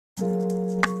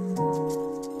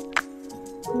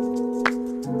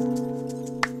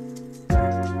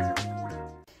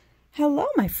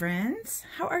friends.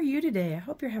 How are you today? I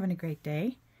hope you're having a great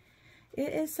day.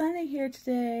 It is sunny here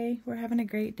today. We're having a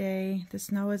great day. The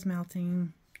snow is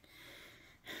melting.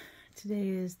 Today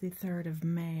is the 3rd of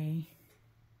May,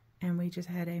 and we just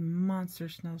had a monster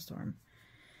snowstorm.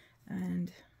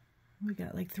 And we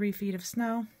got like 3 feet of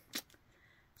snow.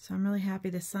 So I'm really happy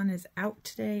the sun is out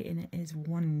today, and it is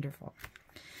wonderful.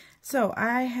 So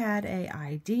I had an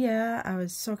idea. I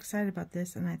was so excited about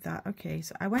this, and I thought, okay,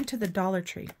 so I went to the Dollar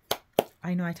Tree.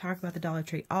 I know I talk about the Dollar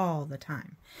Tree all the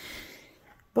time.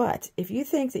 But if you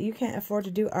think that you can't afford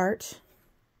to do art,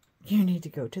 you need to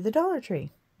go to the Dollar Tree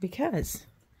because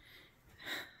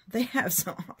they have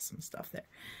some awesome stuff there.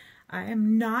 I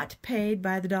am not paid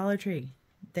by the Dollar Tree.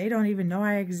 They don't even know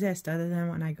I exist other than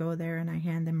when I go there and I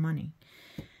hand them money.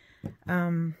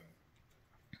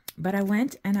 But I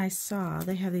went and I saw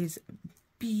they have these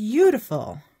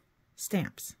beautiful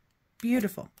stamps.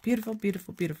 Beautiful, beautiful,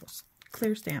 beautiful, beautiful.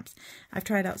 Clear stamps. I've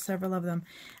tried out several of them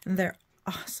and they're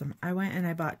awesome. I went and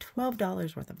I bought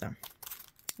 $12 worth of them.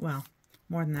 Well,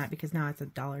 more than that because now it's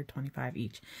 $1.25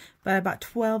 each. But I bought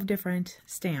 12 different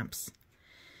stamps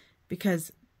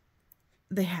because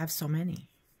they have so many.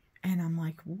 And I'm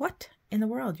like, what in the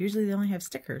world? Usually they only have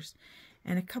stickers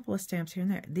and a couple of stamps here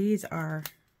and there. These are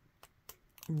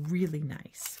really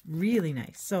nice, really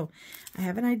nice. So I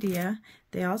have an idea.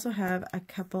 They also have a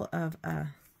couple of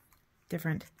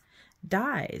different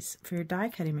dies for your die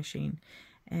cutting machine.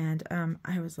 And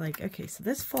I was like, okay, so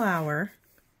this flower,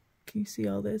 can you see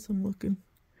all this? I'm looking.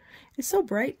 It's so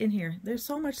bright in here. There's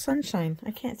so much sunshine.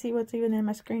 I can't see what's even in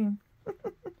my screen.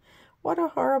 What a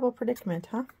horrible predicament,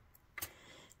 huh?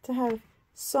 To have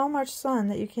so much sun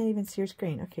that you can't even see your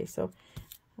screen. Okay, so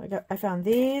I found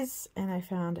these, and I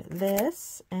found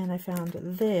this, and I found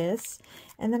this,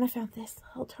 and then I found this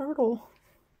little turtle.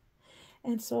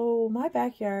 And so my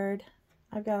backyard,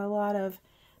 I've got a lot of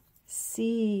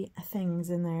sea things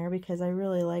in there because I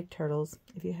really like turtles.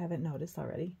 If you haven't noticed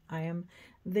already, I am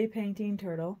the painting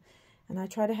turtle, and I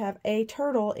try to have a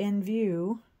turtle in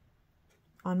view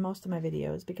on most of my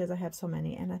videos because I have so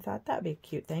many, and I thought that'd be a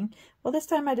cute thing. Well, this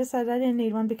time I decided I didn't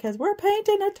need one because we're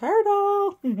painting a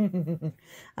turtle.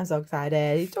 I'm so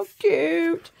excited. He's so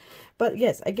cute. But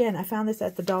yes, again, I found this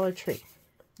at the Dollar Tree.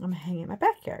 I'm gonna hang it in my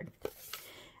backyard.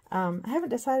 I haven't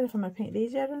decided if I'm gonna paint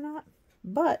these yet or not,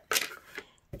 but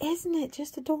isn't it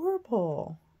just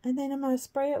adorable? And then I'm gonna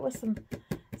spray it with some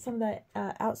of the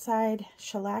outside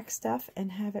shellac stuff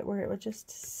and have it where it would just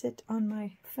sit on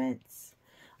my fence,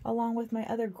 along with my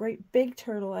other great big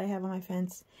turtle I have on my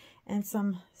fence and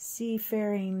some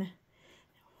seafaring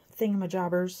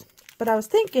thingamajobbers. But I was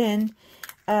thinking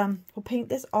we'll paint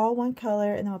this all one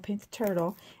color, and then we'll paint the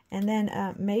turtle, and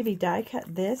then maybe die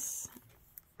cut this.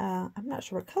 I'm not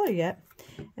sure what color yet,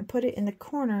 and put it in the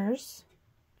corners,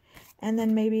 and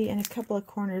then maybe in a couple of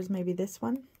corners, maybe this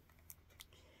one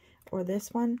or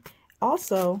this one.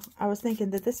 Also, I was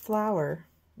thinking that this flower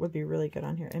would be really good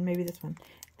on here, and maybe this one,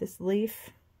 this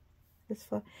leaf.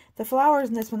 The flowers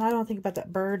in this one, I don't think about the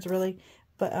birds really,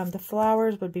 but the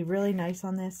flowers would be really nice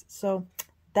on this. So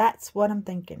that's what I'm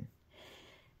thinking.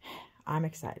 I'm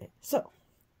excited. So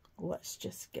let's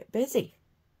just get busy.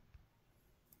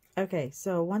 Okay,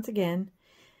 so once again,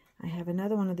 I have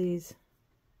another one of these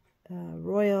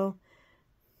Royal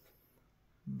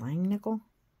Langnickel.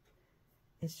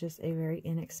 It's just a very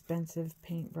inexpensive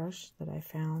paintbrush that I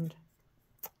found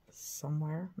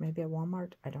somewhere, maybe at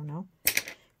Walmart, I don't know.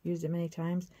 Used it many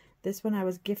times. This one I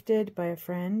was gifted by a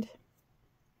friend.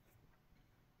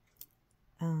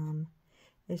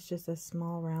 It's just a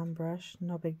small round brush,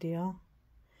 no big deal.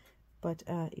 But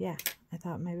yeah, I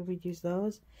thought maybe we'd use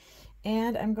those.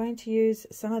 And I'm going to use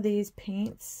some of these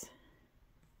paints.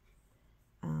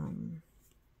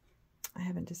 I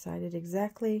haven't decided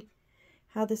exactly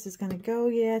how this is going to go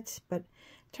yet, but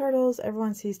turtles,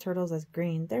 everyone sees turtles as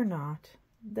green. They're not.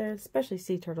 They're, especially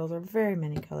sea turtles, are very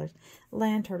many colors.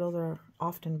 Land turtles are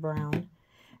often brown,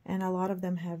 and a lot of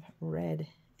them have red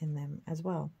in them as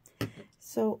well.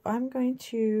 So I'm going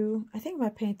to, I think I'm going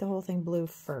to paint the whole thing blue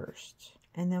first,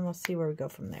 and then we'll see where we go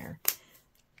from there.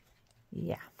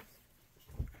 Yeah.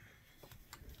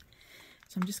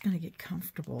 So I'm just going to get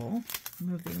comfortable,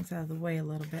 move things out of the way a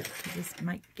little bit, because this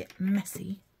might get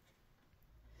messy.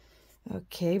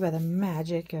 Okay, by the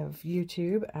magic of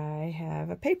YouTube, I have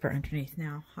a paper underneath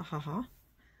now. Ha ha ha.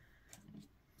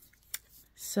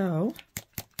 So,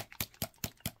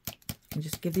 I'll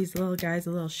just give these little guys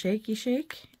a little shaky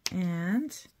shake,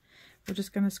 and we're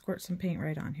just going to squirt some paint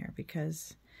right on here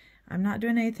because I'm not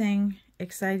doing anything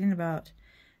exciting about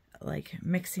like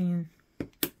mixing,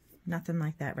 nothing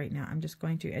like that right now. I'm just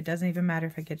going to, it doesn't even matter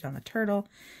if I get it on the turtle.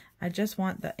 I just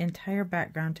want the entire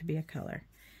background to be a color.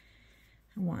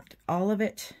 I want all of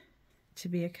it to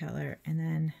be a color, and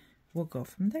then we'll go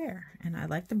from there. And I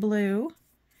like the blue,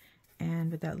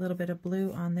 and with that little bit of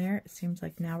blue on there, it seems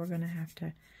like now we're going to have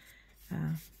to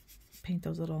paint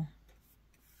those little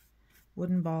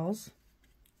wooden balls,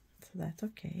 so that's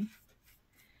okay.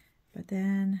 But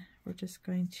then we're just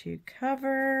going to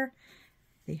cover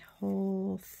the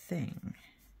whole thing.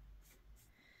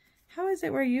 How is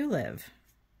it where you live?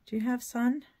 Do you have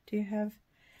sun? Do you have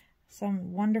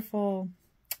some wonderful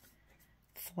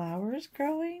flowers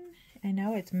growing? I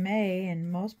know it's May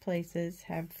and most places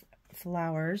have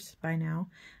flowers by now.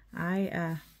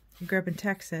 I grew up in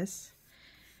Texas,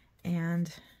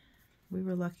 and we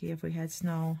were lucky if we had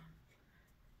snow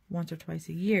once or twice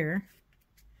a year.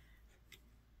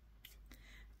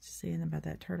 Just saying about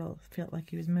that turtle, felt like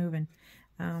he was moving.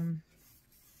 And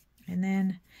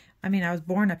then, I mean, I was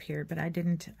born up here, but I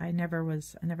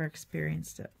never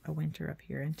experienced a winter up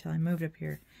here until I moved up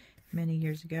here many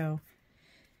years ago.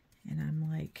 And I'm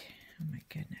like, oh my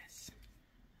goodness,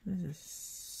 this is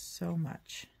so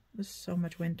much. This is so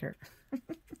much winter.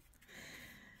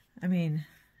 I mean,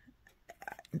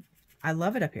 I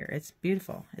love it up here. It's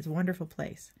beautiful. It's a wonderful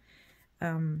place.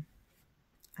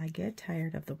 I get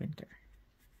tired of the winter.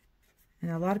 And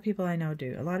a lot of people I know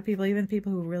do. A lot of people, even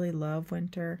people who really love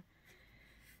winter,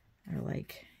 are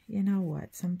like, you know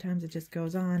what? Sometimes it just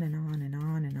goes on and on and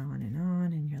on and on and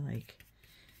on. And you're like,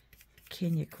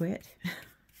 can you quit?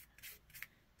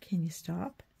 Can you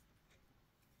stop?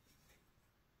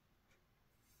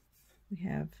 We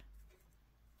have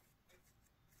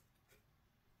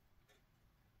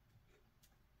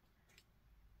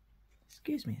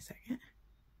excuse me a second.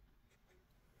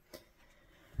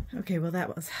 Okay, well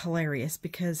that was hilarious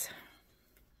because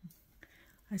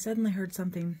I suddenly heard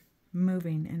something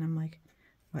moving and I'm like,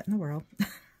 what in the world? I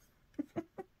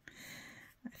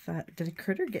thought, did a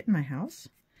critter get in my house?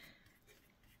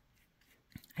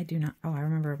 I do not, oh, I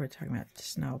remember we're talking about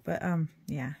snow, but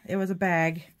yeah, it was a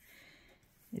bag.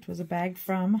 It was a bag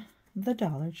from the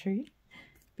Dollar Tree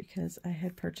because I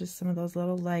had purchased some of those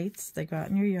little lights that go out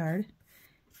in your yard.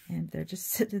 And they're just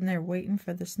sitting there waiting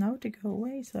for the snow to go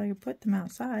away so I can put them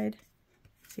outside,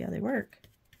 see how they work.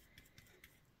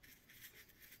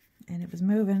 And it was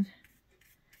moving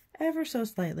ever so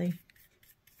slightly.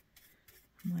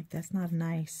 I'm like, that's not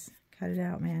nice. Cut it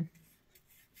out, man.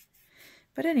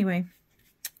 But anyway,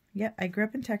 yeah, I grew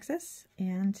up in Texas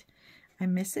and I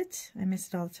miss it. I miss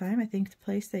it all the time. I think the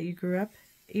place that you grew up,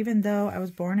 even though I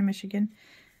was born in Michigan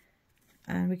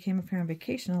and we came up here on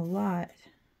vacation a lot,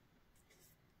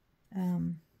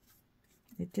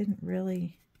 it didn't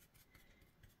really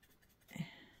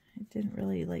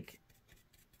like,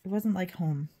 it wasn't like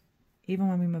home, even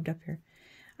when we moved up here.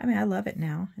 I mean, I love it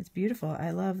now. It's beautiful.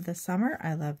 I love the summer.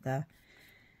 I love the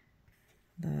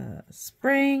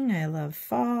spring. I love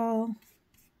fall.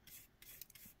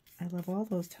 I love all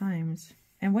those times.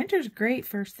 And winter's great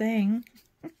first thing.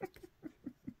 It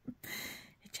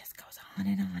just goes on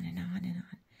and on and on and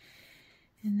on.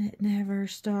 And it never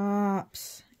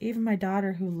stops. Even my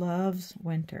daughter, who loves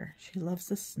winter, she loves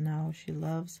the snow. She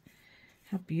loves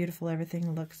how beautiful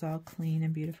everything looks, all clean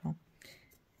and beautiful.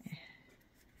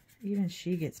 Even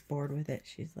she gets bored with it.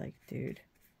 She's like, dude,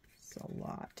 it's a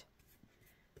lot.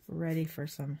 Ready for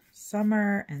some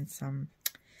summer and some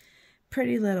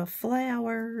pretty little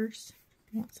flowers.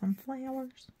 Want some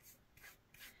flowers?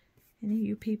 Any of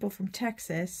you people from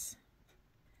Texas,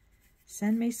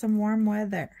 send me some warm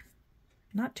weather.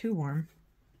 Not too warm.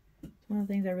 It's one of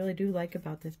the things I really do like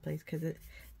about this place because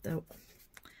the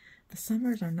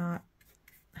summers are not,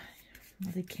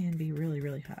 well, they can be really,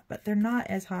 really hot, but they're not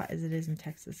as hot as it is in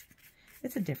Texas.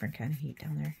 It's a different kind of heat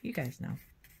down there. You guys know.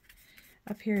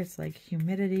 Up here, it's like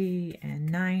humidity and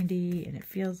 90, and it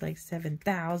feels like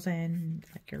 7,000.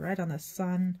 It's like you're right on the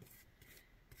sun.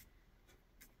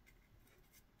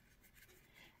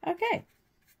 Okay,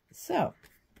 so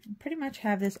pretty much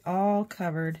have this all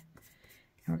covered.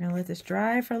 And we're going to let this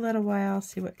dry for a little while,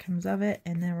 see what comes of it,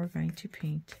 and then we're going to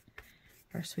paint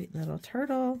our sweet little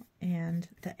turtle and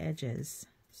the edges.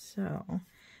 So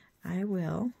I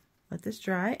will let this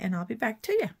dry and I'll be back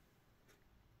to you.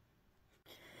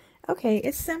 Okay,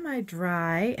 it's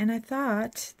semi-dry, and I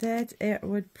thought that it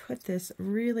would put this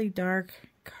really dark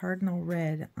cardinal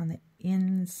red on the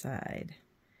inside.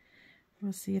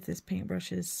 We'll see if this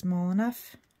paintbrush is small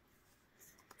enough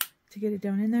to get it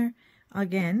down in there.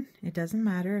 Again, it doesn't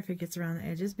matter if it gets around the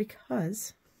edges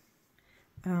because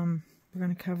we're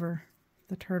going to cover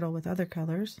the turtle with other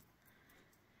colors.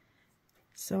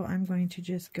 So I'm going to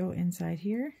just go inside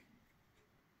here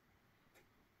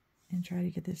and try to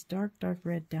get this dark, dark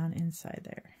red down inside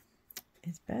there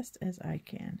as best as I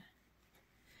can.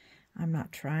 I'm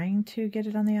not trying to get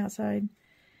it on the outside,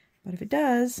 but if it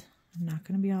does, I'm not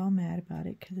going to be all mad about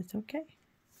it because it's okay.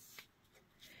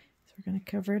 So we're going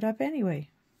to cover it up anyway.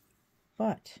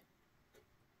 But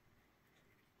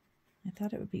I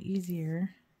thought it would be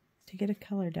easier to get a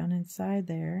color down inside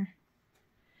there.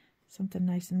 Something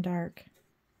nice and dark.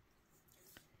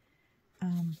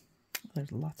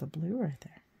 There's lots of blue right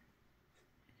there.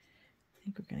 I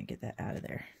think we're going to get that out of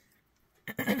there.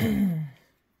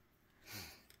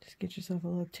 Just get yourself a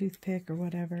little toothpick or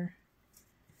whatever.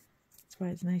 That's why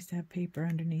it's nice to have paper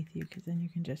underneath you, because then you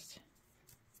can just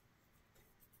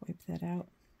wipe that out.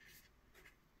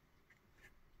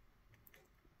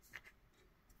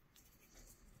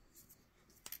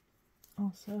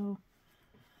 Also,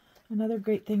 another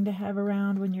great thing to have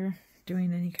around when you're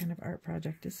doing any kind of art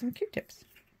project is some Q-tips,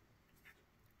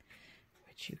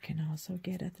 which you can also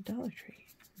get at the Dollar Tree.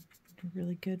 They're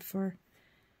really good for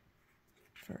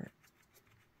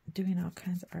doing all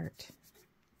kinds of art.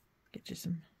 Get you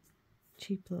some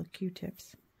cheap little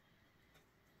Q-tips.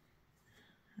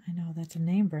 I know that's a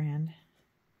name brand.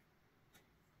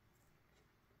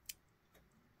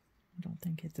 I don't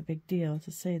think it's a big deal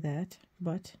to say that,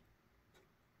 but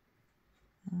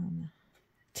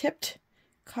tipped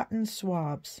cotton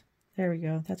swabs. There we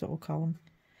go. That's what we'll call them.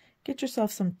 Get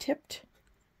yourself some tipped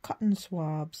cotton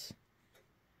swabs.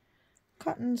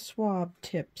 Cotton swab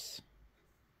tips.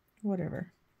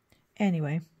 Whatever.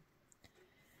 Anyway,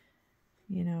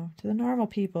 you know, to the normal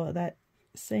people, that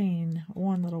saying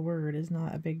one little word is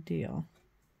not a big deal.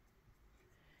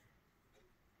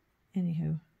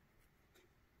 Anywho,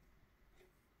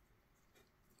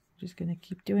 just going to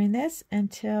keep doing this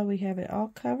until we have it all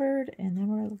covered, and then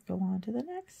we'll go on to the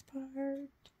next part.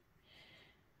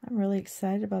 I'm really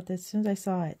excited about this. As soon as I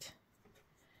saw it,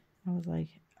 I was like,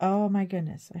 oh my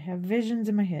goodness, I have visions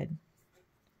in my head.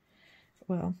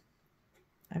 Well,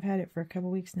 I've had it for a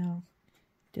couple weeks now.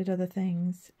 Did other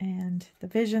things, and the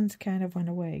visions kind of went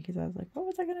away because I was like, what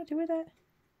was I going to do with that?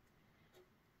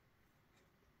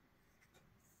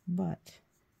 But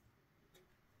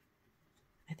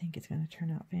I think it's going to turn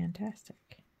out fantastic.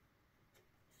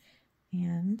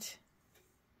 And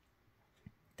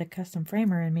the custom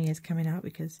framer in me is coming out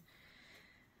because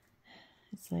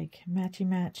it's like matchy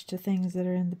match to things that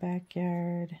are in the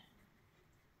backyard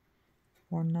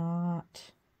or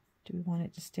not. Do we want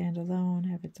it to stand alone,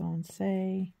 have its own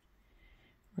say,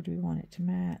 or do we want it to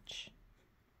match?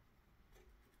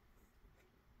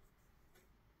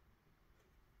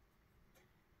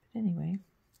 But anyway,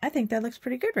 I think that looks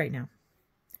pretty good right now.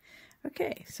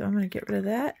 Okay, so I'm going to get rid of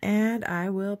that, and I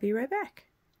will be right back.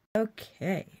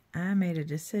 Okay, I made a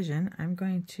decision. I'm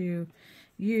going to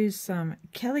use some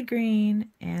Kelly green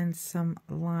and some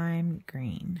lime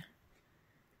green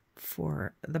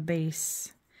for the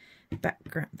base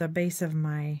background, the base of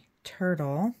my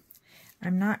turtle.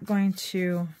 I'm not going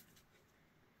to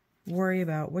worry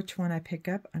about which one I pick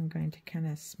up. I'm going to kind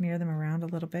of smear them around a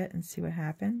little bit and see what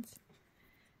happens,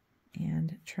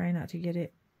 and try not to get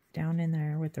it down in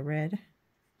there with the red.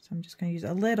 So I'm just going to use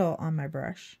a little on my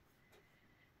brush.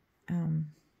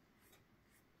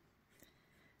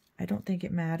 I don't think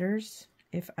it matters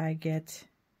if I get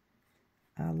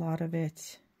a lot of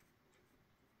it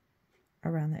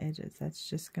around the edges. That's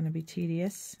just going to be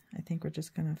tedious. I think we're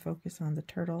just going to focus on the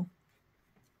turtle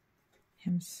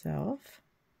himself.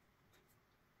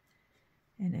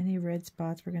 And any red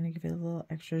spots, we're going to give it a little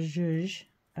extra zhuzh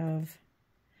of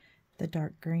the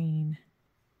dark green.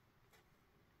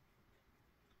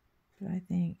 But I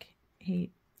think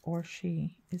he or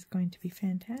she is going to be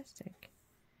fantastic.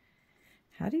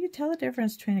 How do you tell the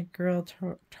difference between a girl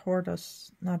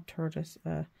tortoise, not tortoise,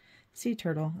 sea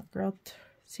turtle, a girl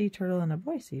sea turtle and a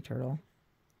boy sea turtle?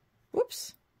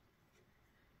 Whoops.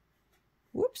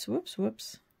 Whoops, whoops,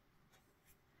 whoops.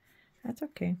 That's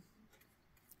okay.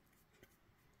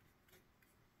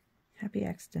 Happy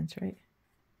accidents, right?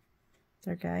 It's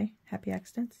our guy. Happy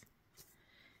accidents.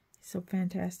 He's so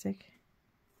fantastic.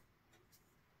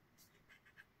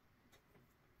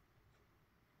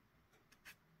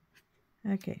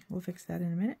 Okay, we'll fix that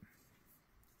in a minute.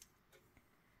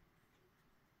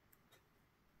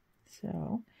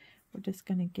 So, we're just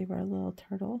going to give our little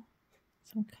turtle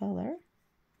some color.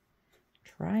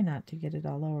 Try not to get it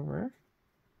all over.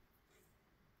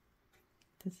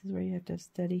 This is where you have to have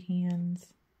steady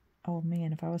hands. Oh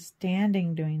man, if I was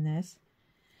standing doing this,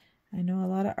 I know a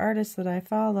lot of artists that I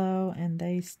follow, and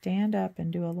they stand up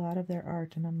and do a lot of their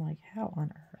art, and I'm like, how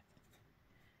on earth?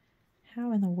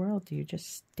 How in the world do you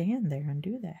just stand there and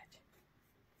do that?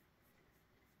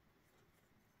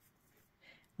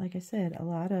 Like I said, a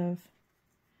lot of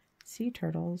sea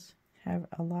turtles have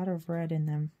a lot of red in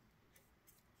them.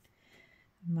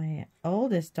 My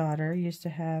oldest daughter used to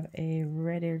have a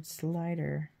red-eared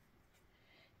slider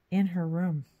in her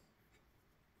room.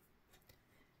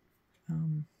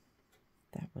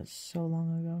 That was so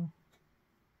long ago.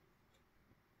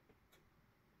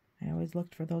 I always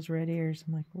looked for those red ears.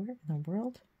 I'm like, where in the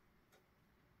world?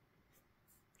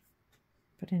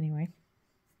 But anyway,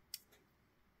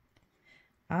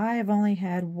 I have only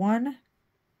had one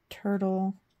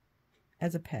turtle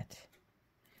as a pet.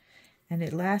 And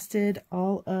it lasted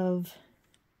all of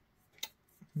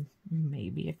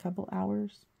maybe a couple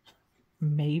hours.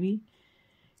 Maybe.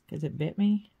 Because it bit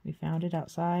me. We found it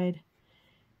outside.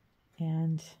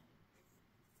 And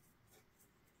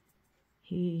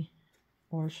he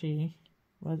or she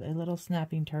was a little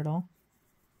snapping turtle.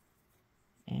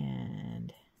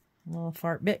 And a little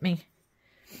fart bit me.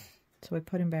 So we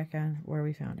put him back on where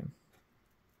we found him.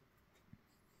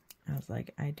 I was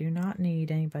like, I do not need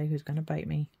anybody who's going to bite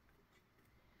me.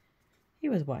 He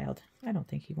was wild. I don't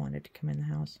think he wanted to come in the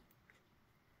house.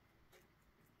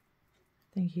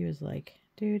 I think he was like,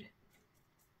 dude,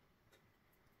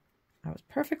 I was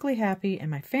perfectly happy and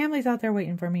my family's out there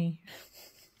waiting for me.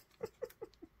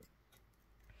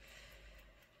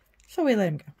 So we let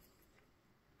him go.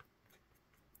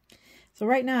 So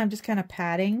right now I'm just kind of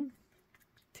patting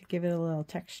to give it a little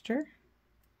texture.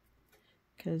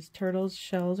 Because turtles'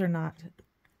 shells are not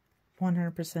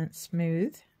 100%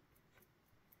 smooth.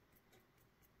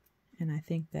 And I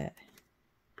think that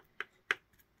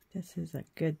this is a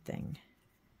good thing.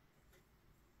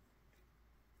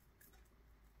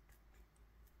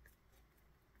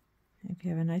 If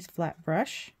you have a nice flat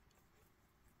brush,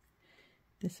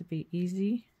 this would be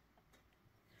easy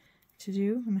to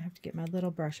do. I'm going to have to get my little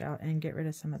brush out and get rid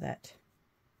of some of that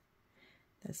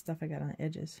stuff I got on the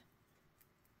edges.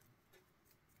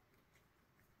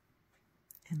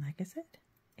 And like I said,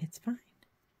 it's fine.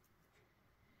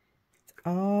 It's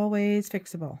always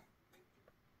fixable.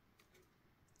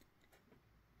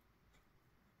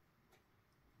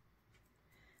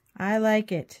 I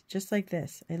like it just like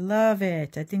this. I love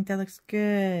it. I think that looks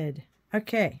good.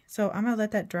 Okay, so I'm going to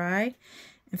let that dry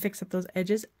and fix up those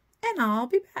edges, and I'll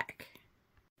be back.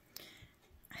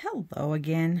 Hello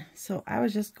again. So I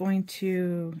was just going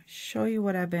to show you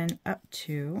what I've been up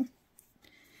to.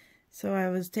 So I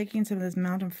was taking some of this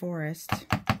Mountain Forest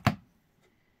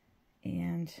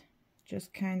and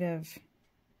just kind of,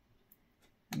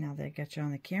 now that I got you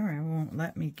on the camera, it won't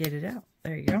let me get it out.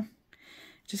 There you go.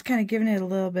 Just kind of giving it a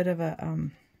little bit of a,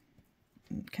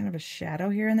 kind of a shadow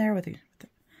here and there with a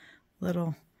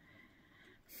little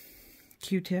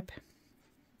Q-tip.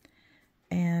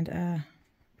 And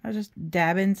I was just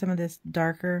dabbing some of this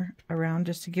darker around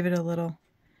just to give it a little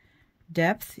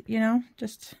depth, you know,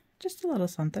 just a little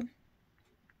something.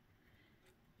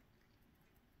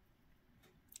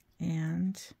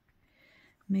 And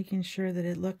making sure that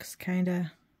it looks kind of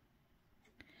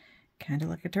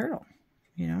like a turtle,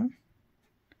 you know.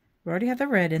 We already have the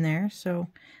red in there, so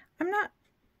I'm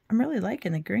really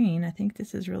liking the green. I think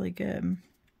this is really good.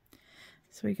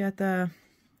 So we got the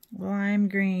lime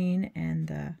green and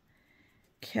the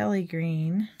Kelly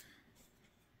green.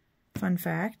 Fun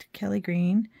fact, Kelly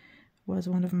green was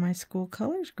one of my school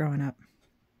colors growing up.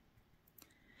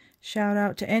 Shout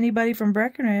out to anybody from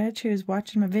Breckenridge who's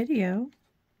watching my video.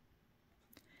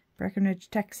 Breckenridge,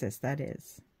 Texas, that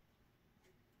is.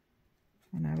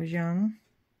 When I was young,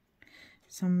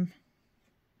 some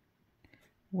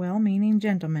well-meaning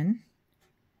gentleman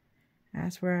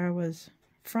asked where I was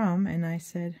from, and I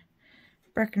said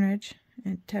Breckenridge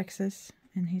in Texas,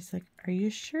 and he's like, are you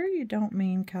sure you don't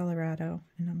mean Colorado?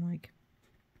 And I'm like,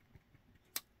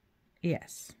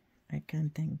 yes, I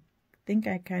can think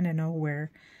I kind of know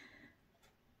where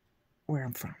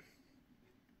I'm from.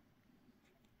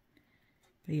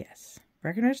 But yes,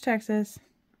 Breckenridge, Texas.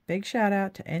 Big shout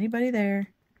out to anybody there.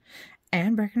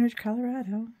 And Breckenridge,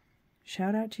 Colorado.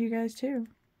 Shout out to you guys too.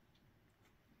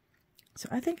 So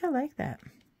I think I like that.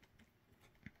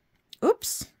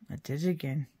 Oops, I did it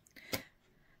again.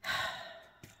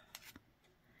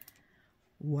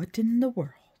 What in the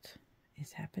world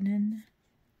is happening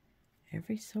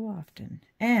every so often?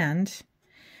 And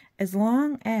as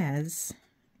long as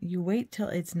you wait till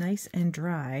it's nice and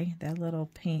dry, that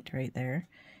little paint right there,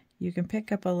 you can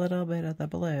pick up a little bit of the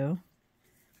blue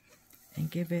and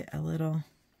give it a little,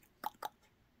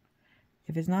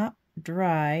 if it's not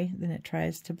dry, then it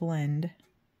tries to blend.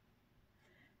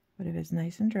 But if it's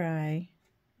nice and dry,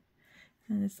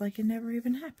 then it's like it never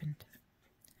even happened.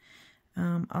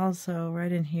 Also,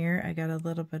 right in here, I got a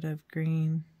little bit of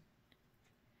green,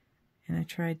 and I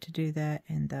tried to do that,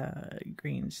 and the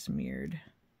green smeared.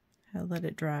 I let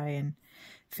it dry and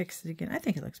fix it again. I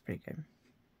think it looks pretty good.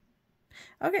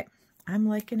 Okay, I'm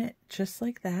liking it just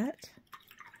like that.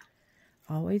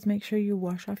 Always make sure you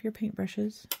wash off your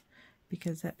paintbrushes,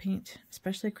 because that paint,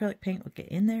 especially acrylic paint, will get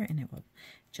in there and it will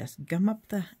just gum up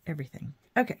the everything.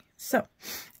 Okay, so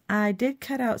I did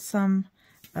cut out some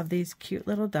of these cute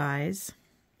little dies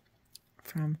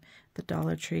from the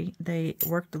Dollar Tree. They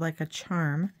worked like a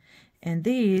charm, and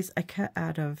these I cut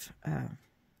out of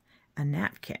a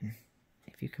napkin,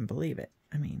 if you can believe it.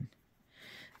 I mean,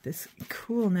 this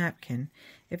cool napkin.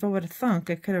 If I would have thunk,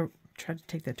 I could have tried to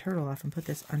take the turtle off and put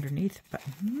this underneath, but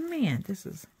man, this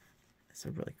is a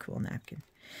really cool napkin.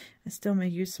 I still may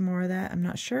use some more of that, I'm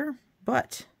not sure,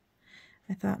 but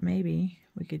I thought maybe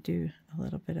we could do a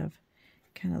little bit of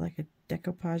kind of like a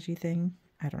decoupage thing.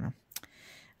 I don't know.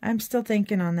 I'm still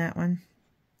thinking on that one.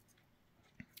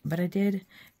 But I did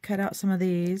cut out some of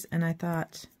these, and I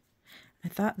thought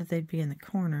that they'd be in the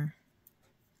corner.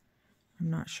 I'm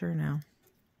not sure now,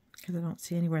 because I don't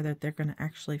see anywhere that they're going to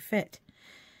actually fit,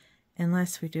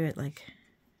 unless we do it like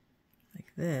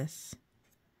this.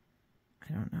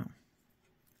 I don't know.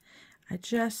 I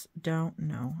just don't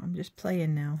know. I'm just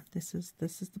playing now. This is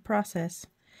the process.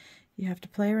 You have to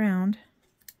play around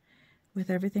with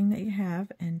everything that you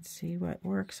have and see what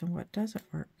works and what doesn't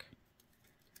work.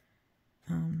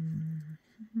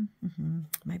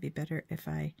 Might be better if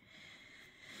I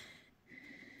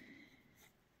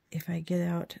get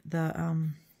out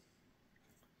the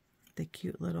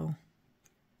cute little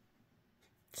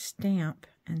stamp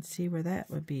and see where that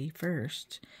would be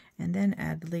first, and then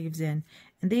add the leaves in.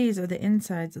 And these are the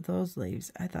insides of those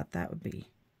leaves. I thought that would be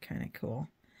kind of cool.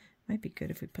 Might be good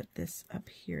if we put this up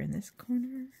here in this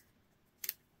corner.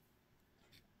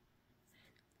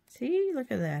 See,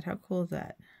 look at that. How cool is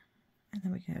that? And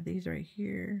then we can have these right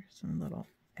here, some little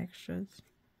extras.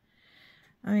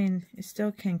 I mean, you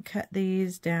still can cut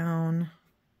these down,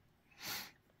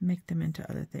 make them into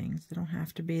other things. They don't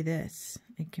have to be this.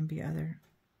 It can be other.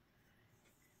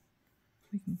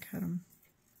 We can cut them.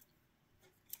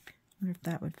 I wonder if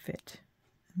that would fit.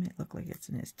 It might look like it's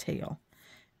in his tail.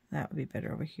 That would be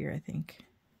better over here, I think.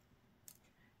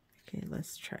 Okay,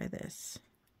 let's try this.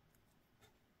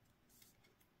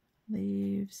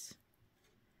 Leaves.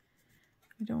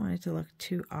 We don't want it to look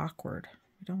too awkward.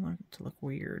 We don't want it to look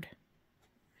weird.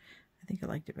 I think I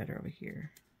liked it better over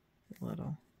here. A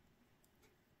little.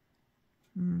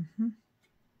 I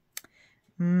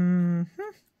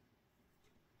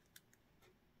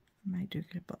might do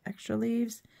a couple extra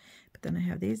leaves, but then I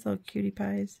have these little cutie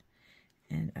pies,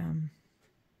 and I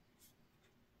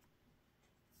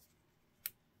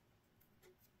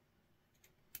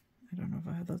don't know if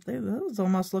I have those. Those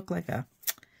almost look like a,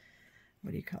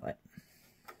 what do you call it?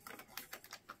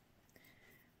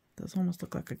 Those almost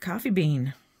look like a coffee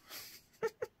bean.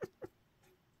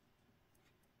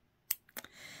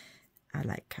 I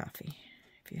like coffee.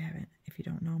 If you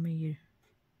don't know me, you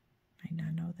might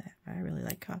not know that. But I really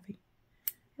like coffee.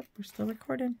 Yep, we're still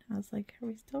recording. I was like, are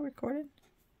we still recording?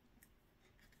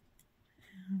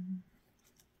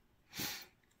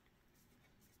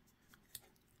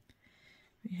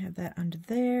 We have that under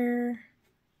there.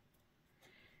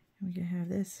 And we can have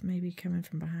this maybe coming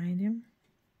from behind him.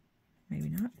 Maybe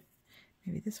not.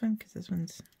 Maybe this one, because this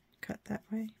one's cut that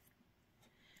way.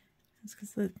 That's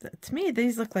because, to me,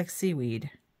 these look like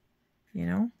seaweed. You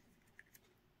know?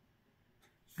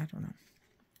 I don't know.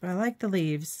 But I like the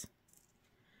leaves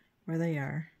where they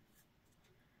are.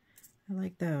 I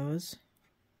like those.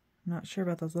 I'm not sure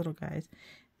about those little guys.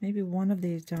 Maybe one of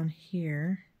these down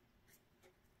here.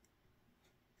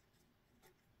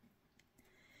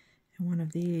 And one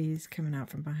of these coming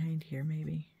out from behind here,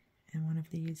 maybe. And one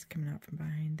of these coming out from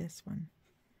behind this one.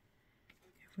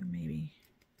 If we maybe...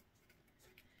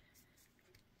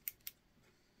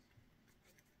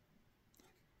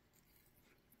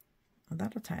 Well,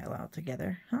 that'll tie it all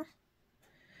together, huh?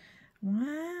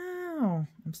 Wow.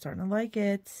 I'm starting to like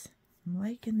it. I'm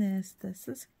liking this. This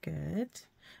is good.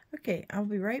 Okay, I'll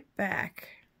be right back.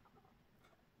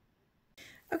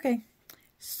 Okay,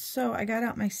 so I got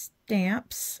out my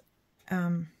stamps,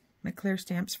 my clear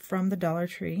stamps from the Dollar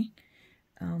Tree.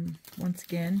 Once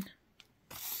again,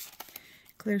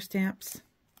 clear stamps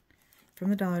from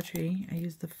the Dollar Tree. I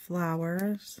used the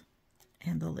flowers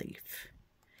and the leaf.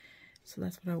 So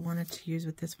that's what I wanted to use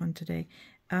with this one today.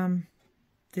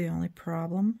 The only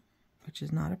problem, which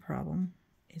is not a problem,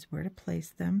 is where to place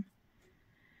them.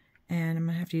 And I'm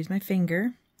going to have to use my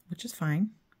finger, which is fine.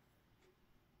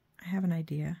 I have an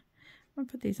idea. I'm going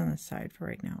to put these on the side for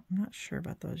right now. I'm not sure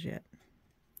about those yet.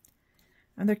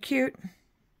 And they're cute. I'm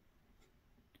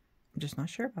just not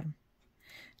sure about them.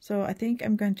 So I think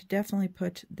I'm going to definitely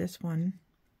put this one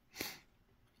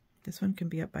This one can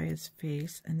be up by his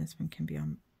face, and this one can be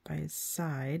on by his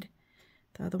side.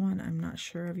 The other one I'm not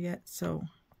sure of yet, so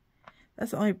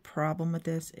that's the only problem with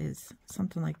this is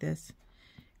something like this,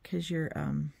 because you're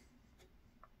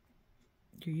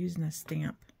using a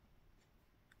stamp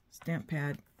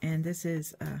pad, and this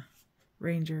is a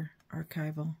Ranger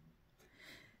archival,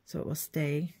 so it will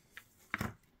stay.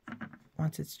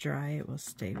 Once it's dry, it will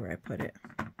stay where I put it.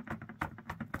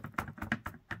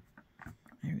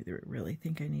 I really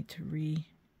think I need to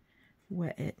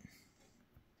re-wet it.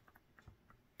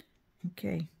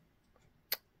 Okay.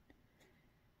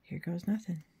 Here goes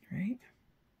nothing, right?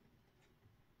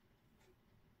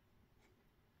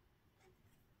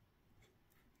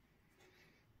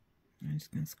 I'm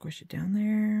just going to squish it down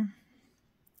there.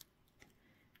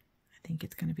 I think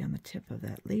it's going to be on the tip of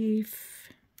that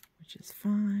leaf, which is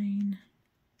fine.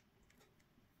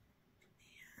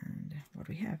 And what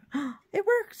do we have? Oh, it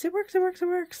works! It works! It works! It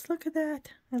works! Look at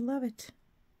that! I love it.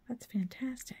 That's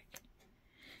fantastic.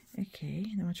 Okay,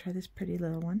 then we'll try this pretty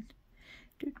little one.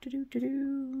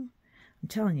 I'm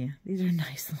telling you, these are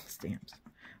nice little stamps.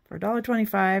 For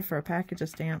 $1.25 for a package of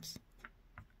stamps,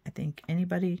 I think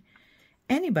anybody,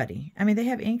 I mean, they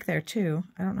have ink there too.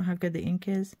 I don't know how good the ink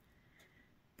is,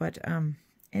 but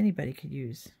anybody could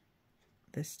use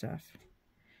this stuff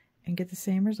and get the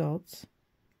same results.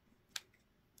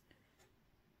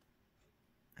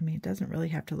 I mean, it doesn't really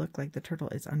have to look like the turtle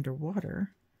is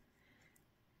underwater,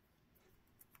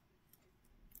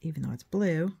 even though it's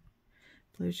blue.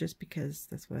 Blue is just because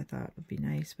that's what I thought would be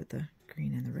nice with the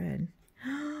green and the red.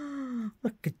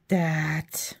 Look at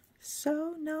that.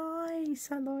 So nice.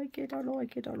 I like it. I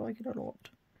like it. I like it a lot.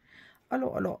 A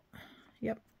lot, a lot.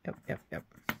 Yep, yep, yep, yep.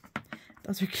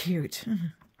 Those are cute.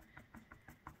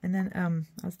 And then I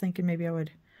was thinking maybe I would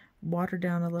water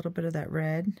down a little bit of that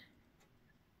red.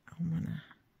 I'm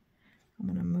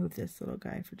gonna move this little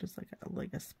guy for just like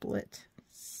a split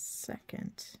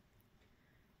second.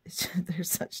 It's just, they're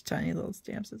such tiny little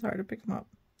stamps, it's hard to pick them up.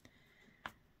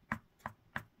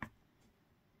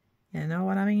 You know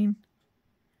what I mean?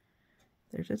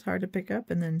 They're just hard to pick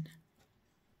up and then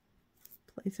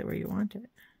place it where you want it.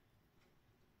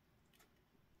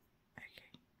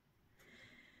 Okay.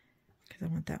 Because I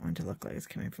want that one to look like it's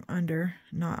coming from under,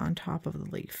 not on top of the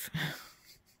leaf.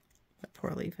 That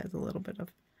poor leaf has a little bit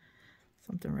of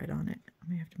something right on it. I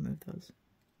may have to move those.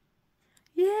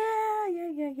 Yeah.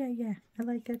 I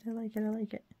like it. I like it. I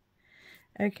like it.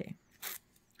 Okay.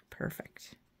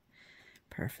 Perfect.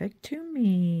 Perfect to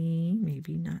me.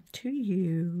 Maybe not to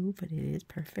you, but it is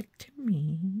perfect to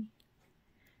me.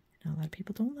 I know a lot of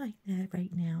people don't like that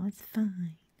right now. It's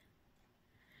fine.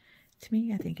 To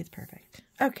me, I think it's perfect.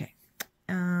 Okay.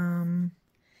 And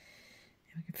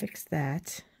we can fix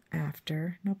that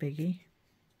after. No biggie.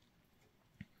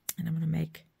 And I'm going to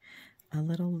make a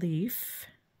little leaf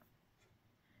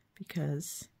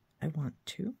because I want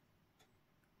to.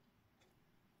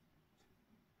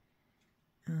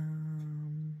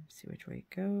 See which way it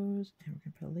goes. And we're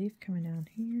going to put a leaf coming down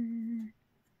here.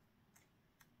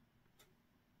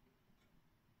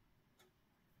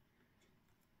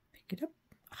 Pick it up.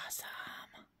 Awesome.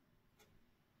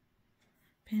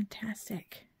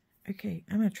 Fantastic. Okay,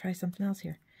 I'm going to try something else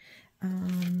here.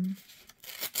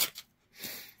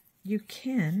 You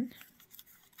can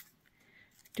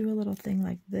do a little thing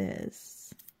like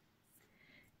this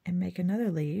and make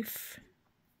another leaf.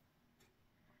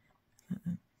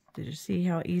 Did you see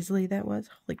how easily that was?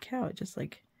 Holy cow, it just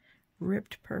like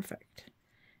ripped perfect.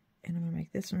 And I'm going to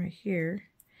make this one right here.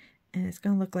 And it's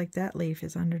going to look like that leaf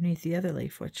is underneath the other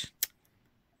leaf, which,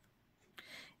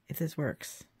 if this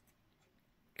works,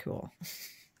 cool.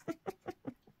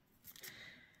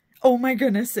 Oh my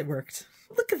goodness, it worked.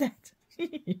 Look at that.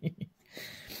 Okay,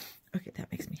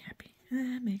 that makes me happy.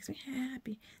 That makes me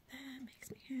happy. That makes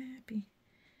me happy.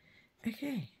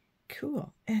 Okay,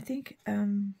 cool. And I think,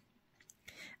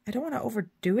 I don't want to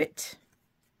overdo it,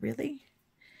 really.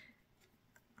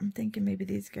 I'm thinking maybe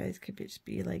these guys could just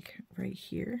be like right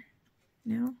here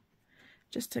now.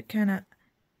 Just to kind of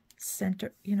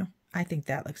center, you know. I think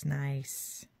that looks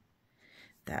nice.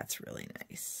 That's really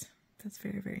nice. That's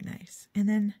very, very nice. And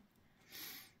then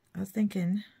I was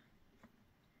thinking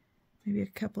maybe a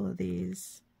couple of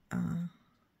these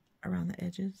around the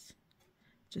edges.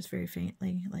 Just very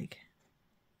faintly, like,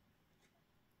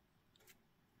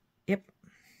 yep.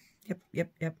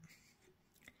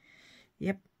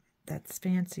 Yep, that's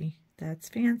fancy. That's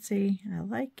fancy. I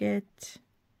like it.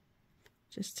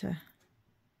 Just to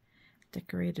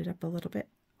decorate it up a little bit.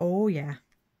 Oh, yeah.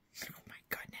 Oh, my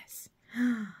goodness.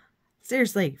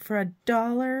 Seriously, for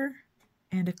 $1.25.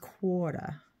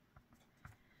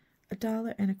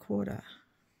 $1.25.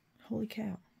 Holy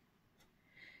cow.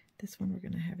 This one we're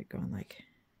going to have it going like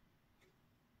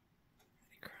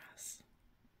across.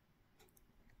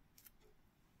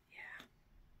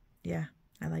 Yeah,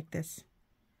 I like this.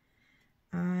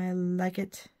 I like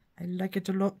it. I like it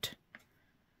a lot.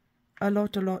 A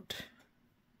lot, a lot.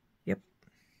 Yep.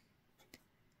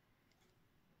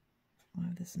 I'll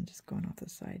have this one just going off the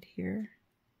side here.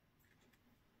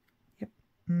 Yep.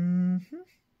 Mm-hmm.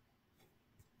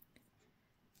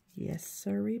 Yes,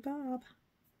 sirree, Bob.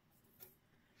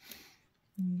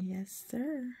 Yes,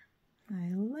 sir.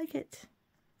 I like it.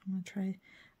 I'm going to try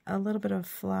a little bit of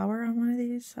flour on one of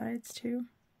these sides, too.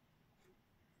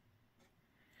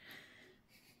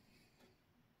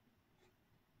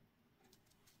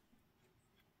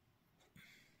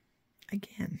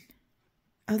 Again,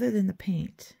 other than the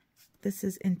paint, this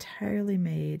is entirely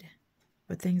made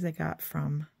with things I got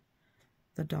from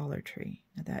the Dollar Tree.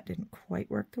 Now that didn't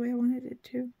quite work the way I wanted it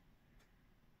to.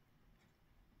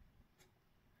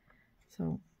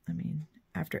 So, I mean,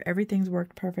 after everything's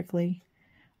worked perfectly,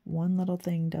 one little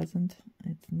thing doesn't.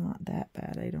 It's not that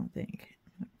bad, I don't think.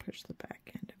 I'm going to push the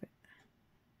back end of it.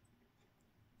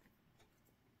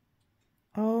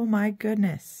 Oh my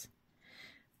goodness.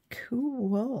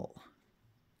 Cool.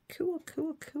 Cool,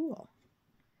 cool, cool.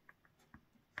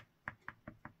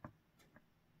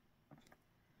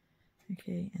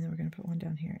 Okay, and then we're going to put one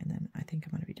down here, and then I think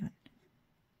I'm going to be done.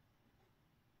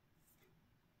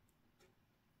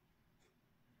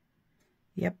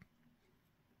 Yep.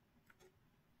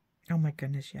 Oh my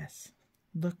goodness, yes.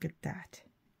 Look at that.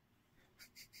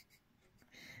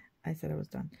 I said I was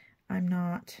done. I'm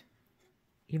not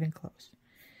even close.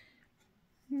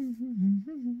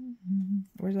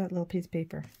 Where's that little piece of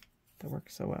paper that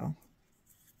works so well?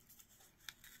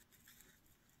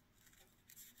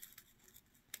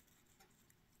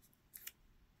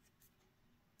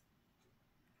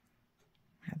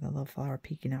 Have the little flower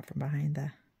peeking out from behind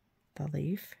the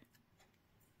leaf.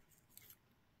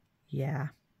 Yeah,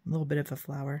 a little bit of a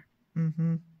flower.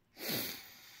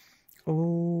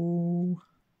 Oh,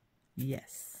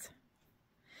 yes.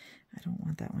 I don't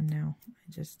want that one now.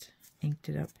 I just inked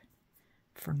it up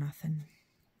for nothing.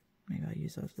 Maybe I'll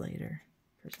use those later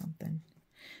for something.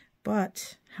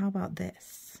 But how about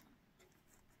this?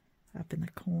 Up in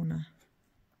the corner.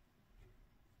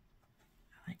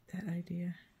 I like that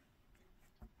idea.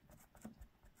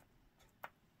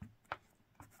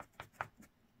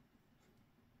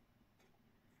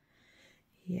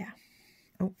 Yeah.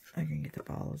 Oh, I can get the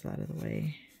balls out of the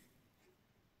way.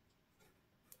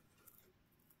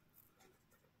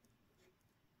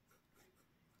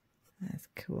 That's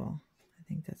cool. I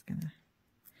think that's gonna,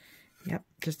 yep,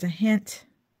 just a hint.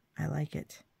 I like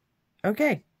it.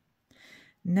 Okay.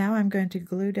 Now I'm going to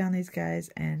glue down these guys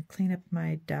and clean up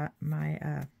my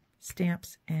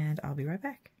stamps, and I'll be right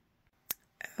back.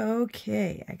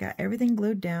 Okay, I got everything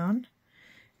glued down.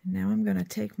 Now I'm going to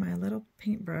take my little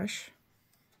paintbrush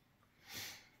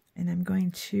and I'm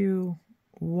going to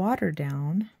water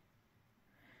down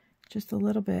just a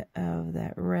little bit of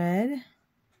that red,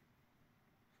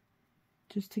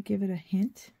 just to give it a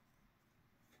hint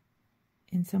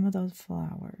in some of those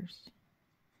flowers.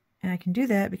 And I can do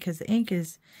that because the ink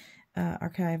is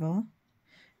archival,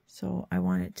 so I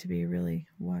want it to be really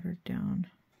watered down,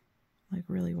 like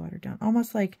really watered down,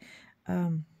 almost like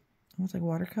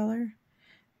watercolor,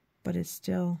 but it's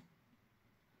still,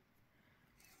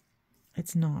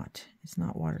 it's not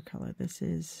watercolor. This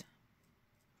is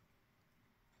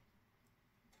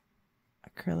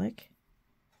acrylic.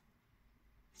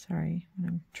 Sorry, when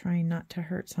I'm trying not to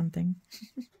hurt something,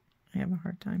 I have a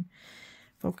hard time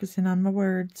focusing on my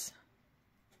words.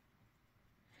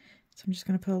 So I'm just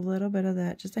going to put a little bit of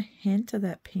that, just a hint of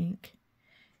that pink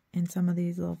in some of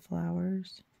these little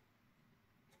flowers.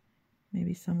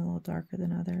 Maybe some a little darker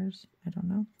than others. I don't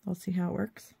know. We'll see how it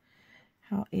works.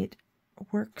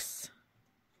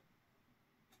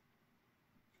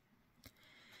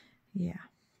 Yeah.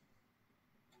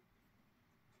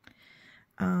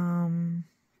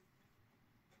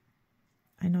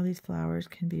 I know these flowers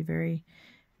can be very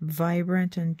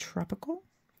vibrant and tropical,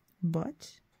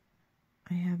 but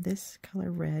I have this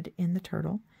color red in the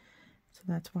turtle, so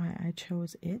that's why I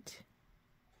chose it,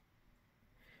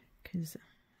 because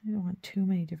I don't want too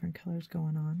many different colors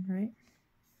going on, right?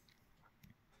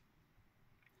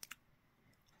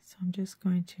 So I'm just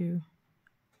going to,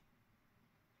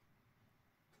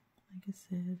 like I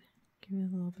said, give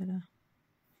it a little bit of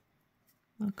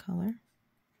color.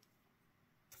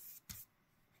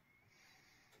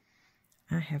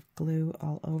 I have glue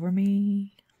all over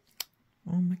me.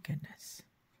 Oh my goodness.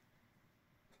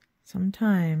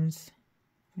 Sometimes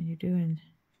when you're doing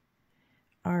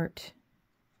art,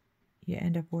 you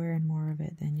end up wearing more of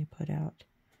it than you put out.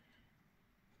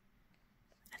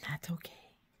 And that's okay.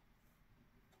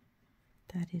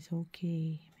 That is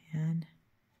okay, man.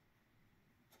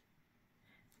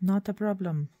 Not a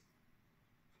problem.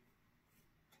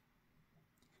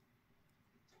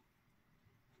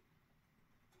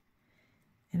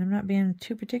 And I'm not being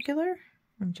too particular.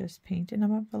 I'm just painting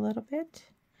them up a little bit,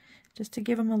 just to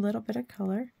give them a little bit of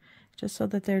color, just so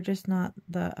that they're just not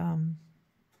the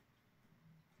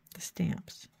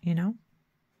stamps, you know?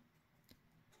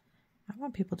 I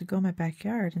want people to go in my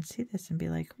backyard and see this and be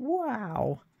like,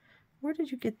 wow, where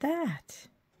did you get that?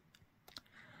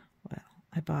 Well,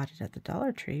 I bought it at the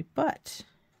Dollar Tree, but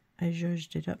I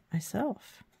zhuzhed it up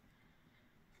myself.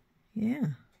 Yeah,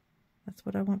 that's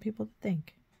what I want people to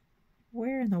think.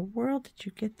 Where in the world did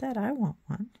you get that? I want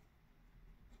one.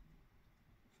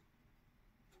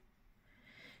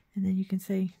 And then you can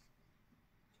say,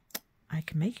 I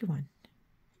can make you one.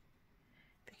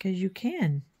 Because you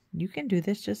can. You can do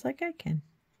this just like I can.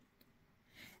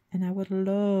 And I would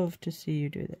love to see you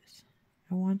do this.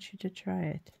 I want you to try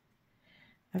it.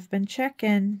 I've been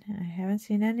checking. I haven't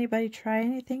seen anybody try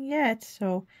anything yet,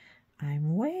 so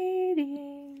I'm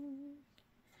waiting.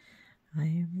 I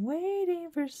am waiting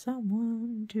for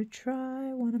someone to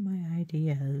try one of my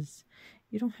ideas.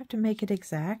 You don't have to make it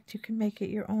exact. You can make it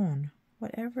your own.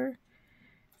 Whatever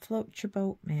floats your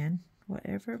boat, man.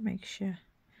 Whatever makes you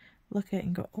look at it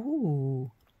and go,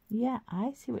 oh, yeah,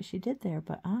 I see what she did there,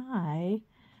 but I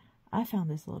found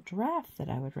this little giraffe that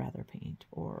I would rather paint,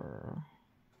 or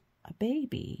a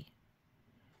baby,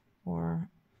 or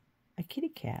a kitty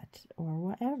cat, or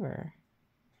whatever.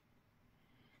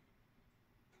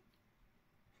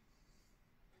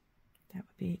 That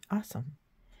would be awesome.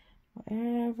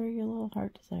 Whatever your little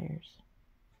heart desires.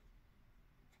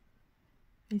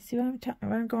 You see what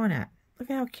I'm going at? Look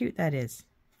at how cute that is.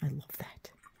 I love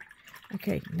that.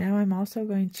 Okay, now I'm also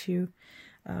going to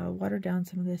water down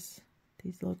some of these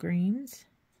little greens.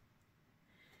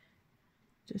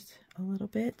 Just a little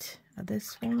bit of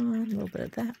this one, a little bit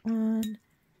of that one.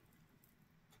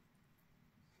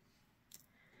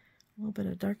 A little bit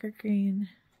of darker green,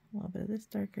 a little bit of this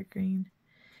darker green.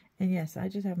 And yes, I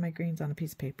just have my greens on a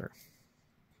piece of paper.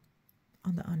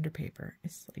 On the under paper.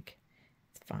 It's like,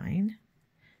 it's fine.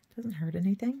 Doesn't hurt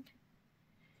anything.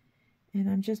 And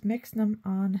I'm just mixing them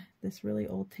on this really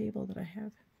old table that I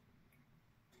have.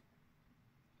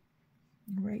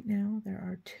 Right now there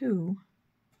are 2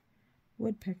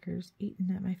 woodpeckers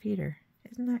eating at my feeder.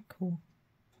 Isn't that cool?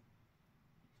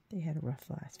 They had a rough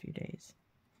last few days.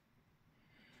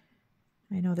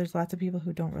 I know there's lots of people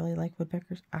who don't really like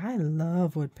woodpeckers. I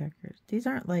love woodpeckers. These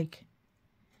aren't like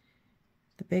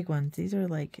the big ones. These are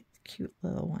like cute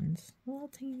little ones. Little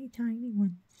teeny tiny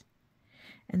ones.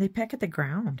 And they peck at the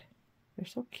ground. They're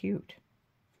so cute.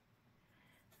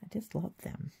 I just love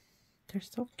them. They're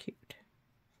so cute.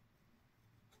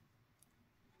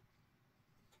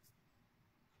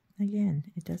 Again,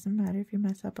 it doesn't matter if you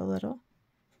mess up a little.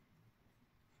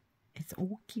 It's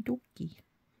okie dokie.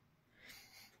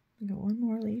 We got one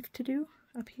more leaf to do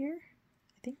up here.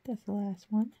 I think that's the last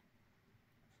one.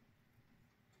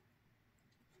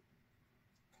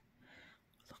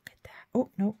 Look at that.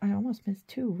 Oh, no, I almost missed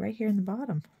 2 right here in the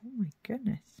bottom. Oh my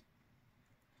goodness.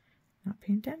 Not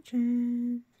paying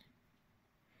attention.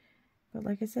 But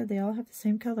like I said, they all have the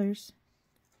same colors.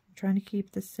 I'm trying to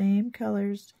keep the same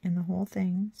colors in the whole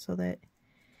thing so that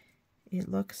it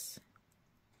looks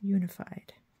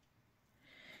unified.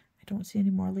 I don't see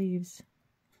any more leaves.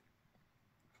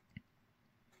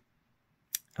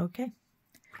 Okay.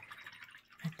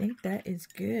 I think that is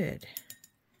good.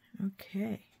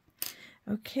 Okay.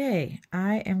 Okay,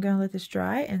 I am going to let this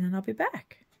dry and then I'll be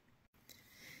back.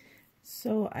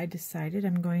 So I decided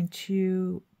I'm going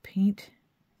to paint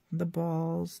the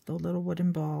balls, the little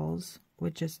wooden balls,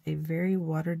 with just a very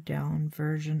watered down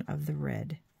version of the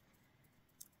red.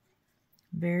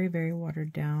 Very, very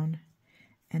watered down.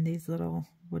 And these little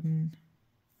wooden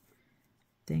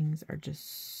things are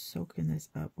just soaking this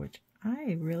up, which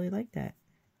I really like that.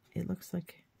 It looks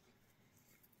like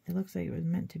it was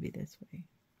meant to be this way.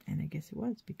 And I guess it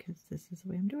was, because this is the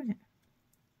way I'm doing it.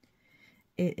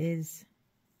 It is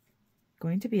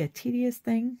going to be a tedious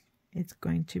thing. It's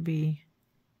going to be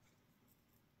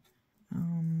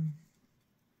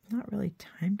not really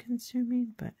time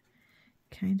consuming, but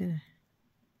kind of,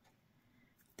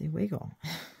 they wiggle.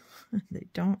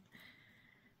 They're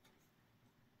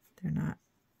not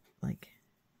like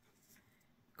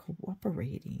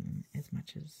cooperating as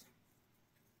much as,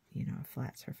 you know, a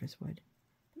flat surface would.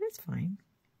 But it's fine.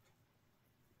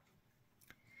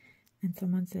 And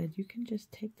someone said, you can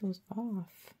just take those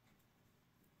off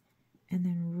and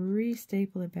then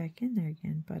re-staple it back in there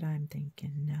again. But I'm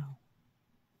thinking, no,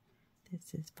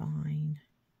 this is fine.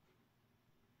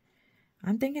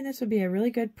 I'm thinking this would be a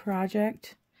really good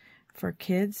project for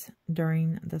kids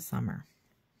during the summer.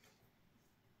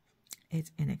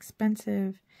 It's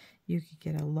inexpensive. You could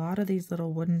get a lot of these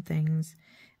little wooden things.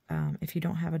 If you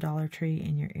don't have a Dollar Tree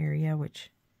in your area, which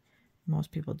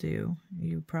most people do,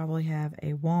 you probably have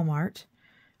a Walmart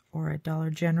or a Dollar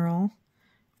General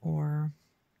or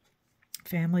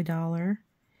Family Dollar.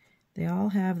 They all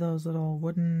have those little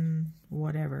wooden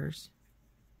whatevers.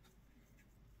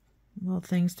 Little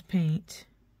things to paint.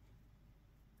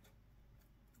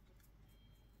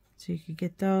 So you could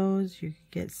get those. You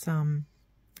could get some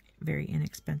very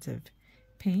inexpensive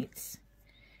paints.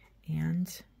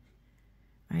 And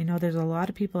I know there's a lot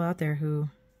of people out there who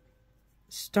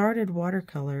started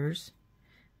watercolors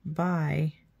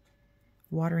by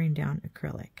watering down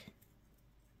acrylic.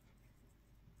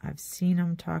 I've seen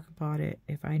them talk about it.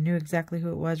 If I knew exactly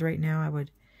who it was right now, I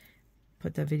would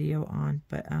put the video on,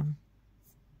 but I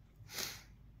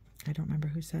don't remember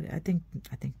who said it. I think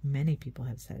many people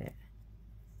have said it.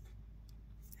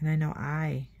 And I know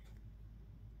I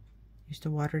used to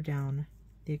water down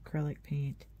the acrylic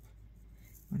paint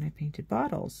when I painted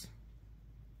bottles.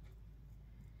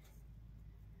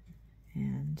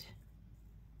 And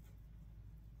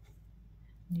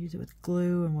use it with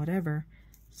glue and whatever.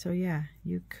 So yeah,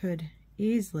 you could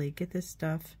easily get this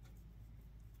stuff.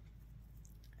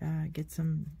 Get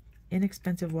some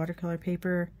inexpensive watercolor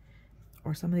paper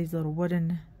or some of these little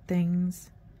wooden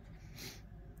things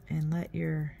and let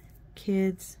your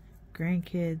kids,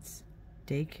 grandkids,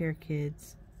 daycare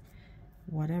kids,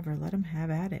 whatever, let them have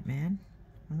at it, man.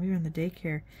 When we were in the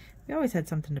daycare, we always had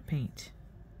something to paint.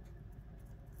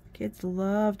 Kids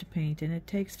love to paint, and it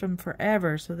takes them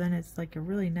forever, so then it's like a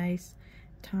really nice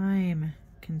time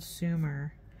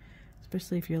consumer,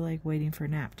 especially if you're like waiting for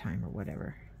nap time or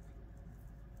whatever,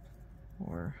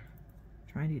 or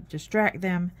trying to distract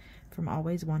them from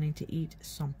always wanting to eat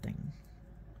something.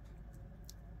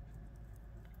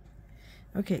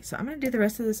 Okay, so I'm going to do the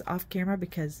rest of this off camera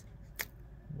because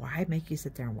why make you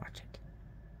sit there and watch it?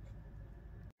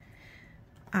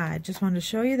 I just wanted to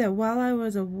show you that while I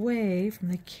was away from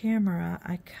the camera,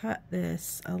 I cut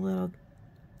this a little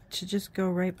to just go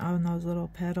right on those little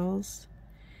petals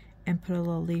and put a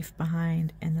little leaf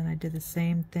behind, and then I did the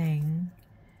same thing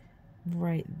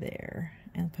right there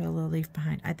and put a little leaf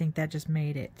behind. I think that just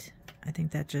made it. I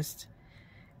think that just,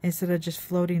 instead of just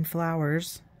floating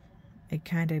flowers, it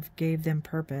kind of gave them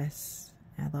purpose.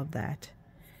 I love that.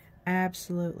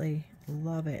 Absolutely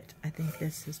love it. I think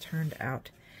this has turned out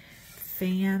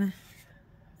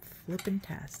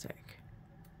fan-flippin-tastic.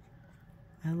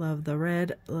 I love the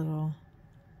red little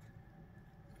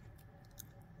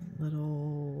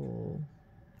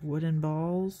wooden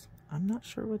balls. I'm not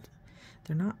sure what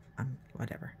they're not.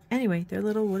 Whatever. Anyway, they're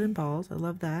little wooden balls. I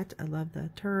love that. I love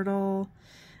the turtle.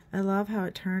 I love how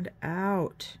it turned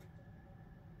out.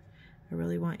 I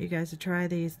really want you guys to try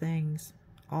these things,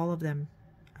 all of them.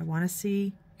 I want to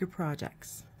see your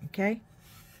projects, okay?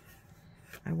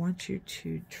 I want you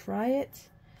to try it.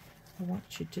 I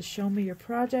want you to show me your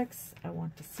projects. I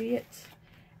want to see it,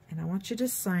 and I want you to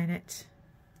sign it.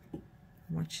 I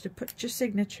want you to put your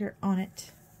signature on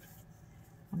it.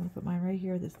 I'm going to put mine right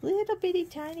here, this little bitty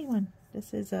tiny one.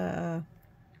 This is a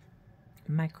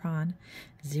Micron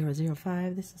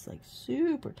 005. This is like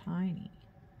super tiny.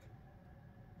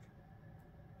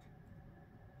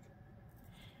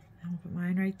 I'll put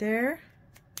mine right there.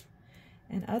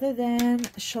 And other than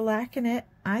shellacking it,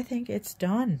 I think it's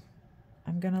done.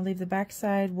 I'm going to leave the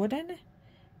backside wooden,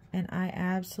 and I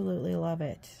absolutely love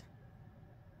it.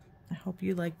 I hope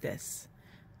you like this.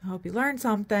 I hope you learned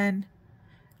something.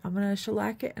 I'm going to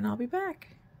shellac it, and I'll be back.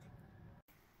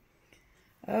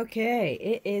 Okay,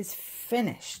 it is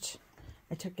finished.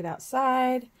 I took it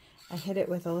outside. I hit it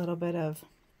with a little bit of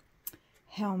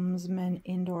Helmsman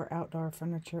Indoor-Outdoor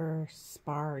Furniture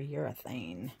Spar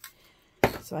Urethane,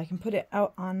 so I can put it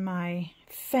out on my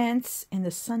fence in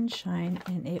the sunshine,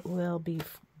 and it will be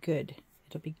good.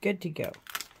 It'll be good to go.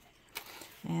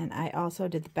 And I also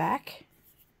did the back.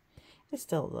 It's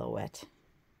still a little wet,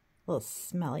 a little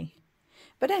smelly,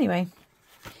 but anyway,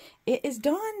 it is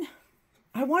done.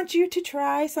 I want you to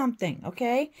try something,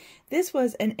 okay? This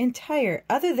was an entire,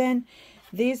 other than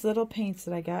these little paints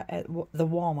that I got at the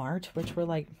Walmart, which were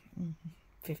like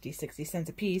 50, 60 cents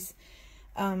a piece.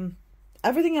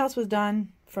 Everything else was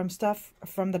done from stuff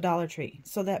from the Dollar Tree.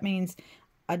 So that means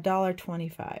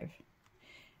 $1.25.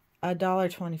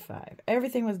 $1.25.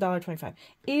 Everything was $1.25.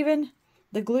 Even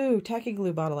the glue, tacky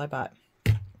glue bottle I bought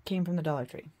came from the Dollar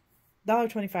Tree.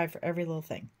 $1.25 for every little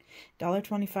thing.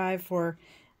 $1.25 for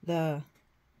the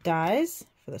dies,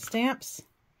 for the stamps,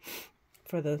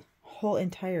 for the whole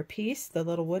entire piece, the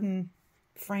little wooden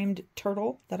framed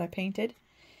turtle that I painted.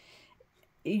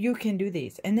 You can do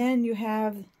these. And then you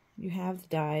have the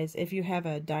dies if you have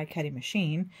a die cutting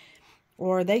machine,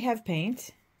 or they have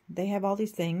paint. They have all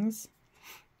these things.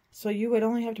 So you would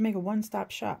only have to make a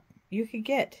one-stop shop. You could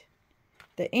get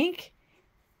the ink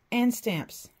and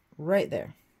stamps right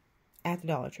there at the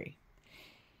Dollar Tree.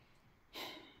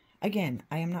 Again,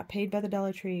 I am not paid by the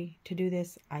Dollar Tree to do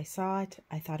this. I saw it,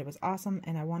 I thought it was awesome,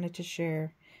 and I wanted to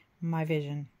share my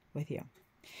vision with you.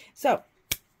 So,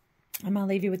 I'm going to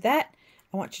leave you with that.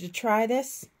 I want you to try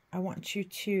this. I want you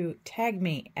to tag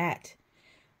me at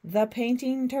The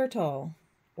Painting Turtle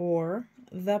or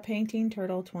The Painting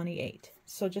Turtle 28.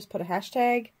 So just put a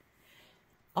hashtag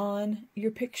on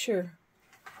your picture.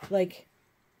 Like,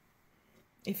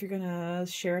 if you're going to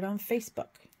share it on Facebook,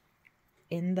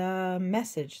 in the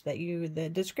message that the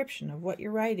description of what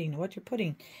you're writing, what you're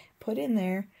putting, put in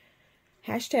there,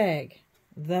 hashtag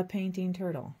The Painting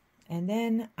Turtle. And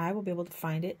then I will be able to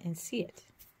find it and see it.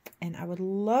 And I would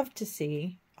love to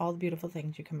see all the beautiful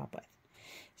things you come up with.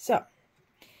 So,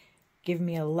 give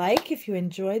me a like if you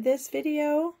enjoyed this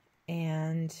video,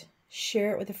 and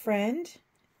share it with a friend.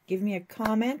 Give me a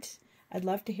comment. I'd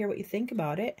love to hear what you think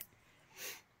about it.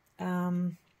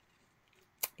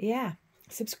 Yeah.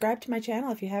 Subscribe to my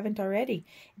channel if you haven't already.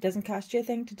 It doesn't cost you a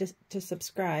thing to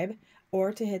subscribe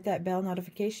or to hit that bell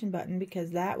notification button,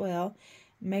 because that will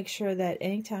make sure that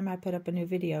anytime I put up a new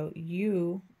video,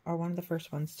 you are one of the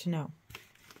first ones to know.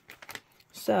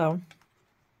 So,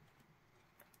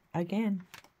 again,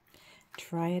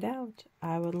 try it out.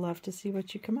 I would love to see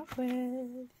what you come up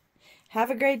with.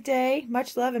 Have a great day.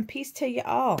 Much love and peace to you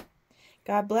all.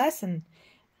 God bless, and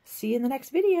see you in the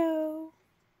next video.